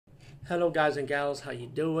Hello, guys and gals. How you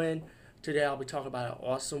doing? Today I'll be talking about an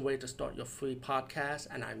awesome way to start your free podcast,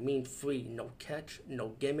 and I mean free. No catch, no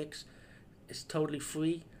gimmicks. It's totally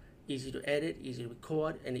free, easy to edit, easy to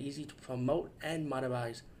record, and easy to promote and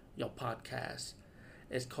monetize your podcast.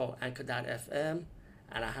 It's called Anchor.fm,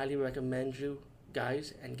 and I highly recommend you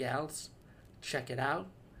guys and gals check it out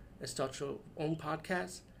and start your own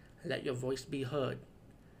podcast and let your voice be heard.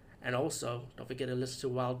 And also, don't forget to listen to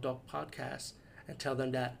Wild Dog Podcast and tell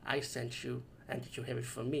them that I sent you and that you hear it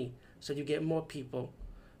from me. So you get more people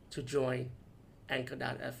to join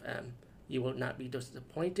Anchor.fm. You will not be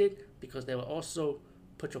disappointed because they will also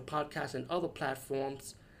put your podcast in other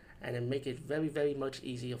platforms and then make it very, very much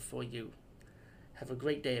easier for you. Have a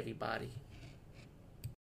great day, everybody.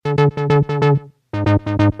 Guys,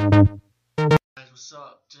 what's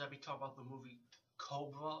up? Today I'll be talking about the movie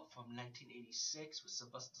Cobra from 1986 with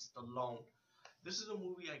Sylvester Stallone. This is a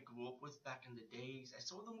movie I grew up with back in the days. I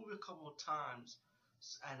saw the movie a couple of times,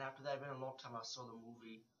 and after that, it's been a long time I saw the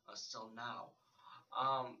movie until now.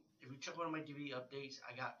 If you check one of my DVD updates,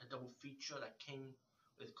 I got the double feature that came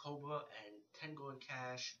with Cobra and Tango and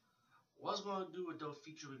Cash. Was going to do a double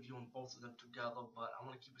feature review on both of them together, but I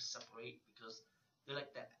want to keep it separate because they like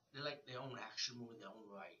that. They like their own action movie, their own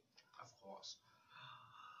right, of course.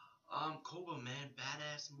 Cobra, man,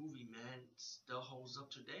 badass movie, man. Still holds up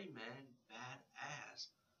today, man. Badass.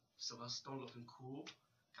 Sylvester Stone looking cool.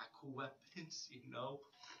 Got cool weapons, you know.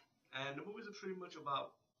 And the movies are pretty much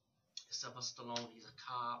about Sylvester Stallone. He's a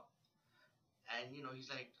cop, and he's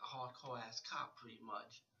like a hardcore ass cop, pretty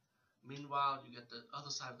much. Meanwhile, you get the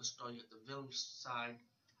other side of the story. You get the villain side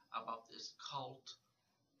about this cult,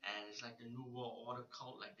 and it's like the New World Order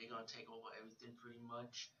cult. Like they're gonna take over everything, pretty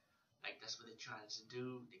much. Like that's what they're trying to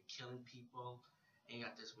do. They're killing people. And you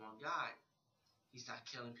got this one guy. He started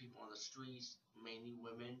killing people on the streets, mainly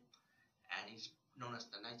women. And he's known as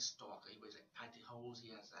the Night Stalker. He wears like pantyhose. He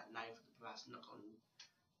has that knife with the brass knuckle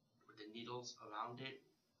with the needles around it.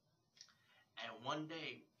 And one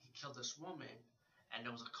day he killed this woman, and there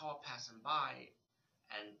was a car passing by,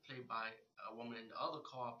 and played by a woman in the other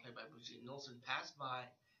car, played by Brigitte Nielsen, passed by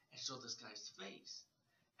and saw this guy's face.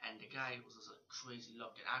 And the guy was just a crazy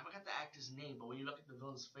look. And I forgot the actor's name, but when you look at the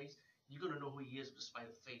villain's face, you're gonna know who he is despite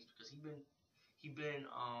the face because he been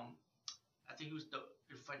I think he was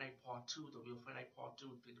in Fight Night Part Two, the real Fight Night Part Two,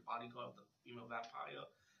 he played the bodyguard of the female vampire,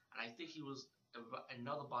 and I think he was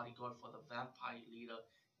another bodyguard for the vampire leader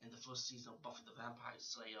in the first season of Buffy the Vampire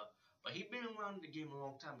Slayer. But he's been around the game a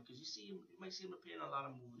long time because you might see him appear in a lot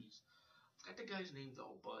of movies. I forgot the guy's name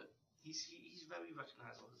though, but he's very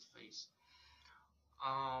recognizable his face.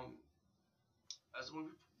 Um, as the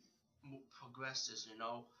movie progresses,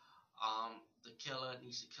 the killer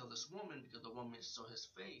needs to kill this woman because the woman saw his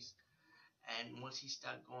face. And once he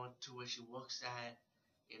started going to where she works at,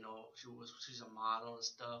 she's a model and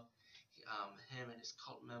stuff. Him and his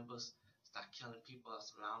cult members start killing people that's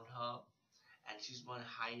around her, and she's running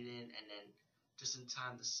hiding. And then just in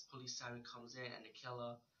time, the police siren comes in, and the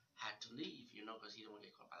killer had to leave, because he didn't want to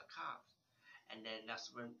get caught by the cops. And then that's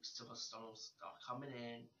when Sylvester Stallone start coming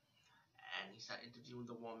in, and he started interviewing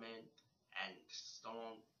the woman, and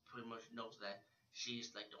Stallone pretty much knows that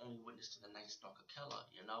she's like the only witness to the Night Stalker killer.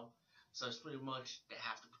 So it's pretty much they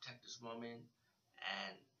have to protect this woman,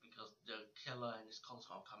 and because the killer and his cult's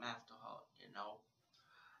gonna come after her.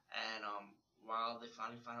 And while they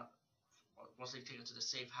finally find out, once they take her to the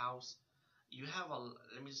safe house, you have a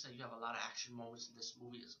let me just say you have a lot of action moments in this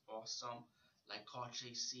movie. It's awesome, like car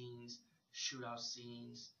chase scenes, shootout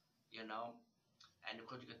scenes, you know, and of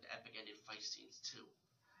course you get the epic ending fight scenes too.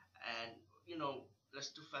 And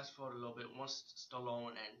let's do fast forward a little bit. Once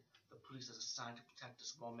Stallone and the police is assigned to protect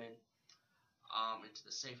this woman into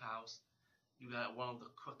the safe house, you got one of the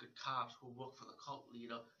crooked cops who work for the cult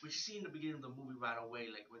leader, which you see in the beginning of the movie right away,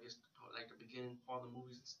 like when it's like the beginning part of the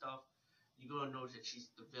movies and stuff. You're gonna notice that she's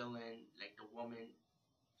the villain, like the woman.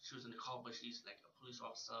 She was in the cult, but she's like a police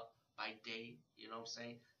officer by day. You know what I'm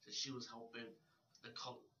saying? So she was helping the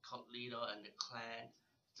cult leader and the clan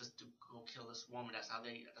just to go kill this woman. That's how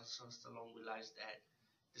Stallone realized that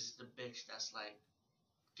this is the bitch that's like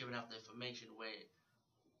giving out the information where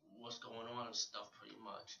what's going on and stuff, pretty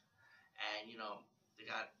much. And they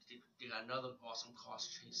got another awesome car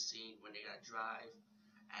chase scene when they gotta drive,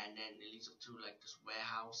 and then it leads up to like this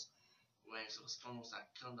warehouse where Stallone was like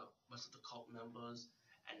killing the rest of the cult members,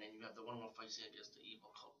 and then you have the one-on-one fight scene against the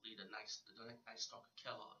evil cult leader, the Night Stalker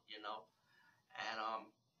killer. And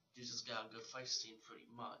you just got a good fight scene pretty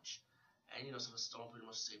much. And so Stallone pretty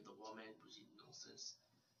much saved the woman, Brigitte Nielsen's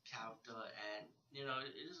character, and it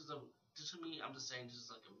is to me, I'm just saying this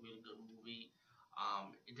is like a really good movie.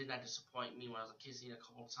 It did not disappoint me when I was a kid seeing it a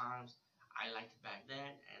couple of times. I liked it back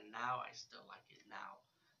then, and now I still like it now.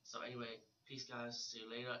 So anyway, peace, guys. See you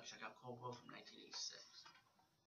later. Check out Cobra from 1986.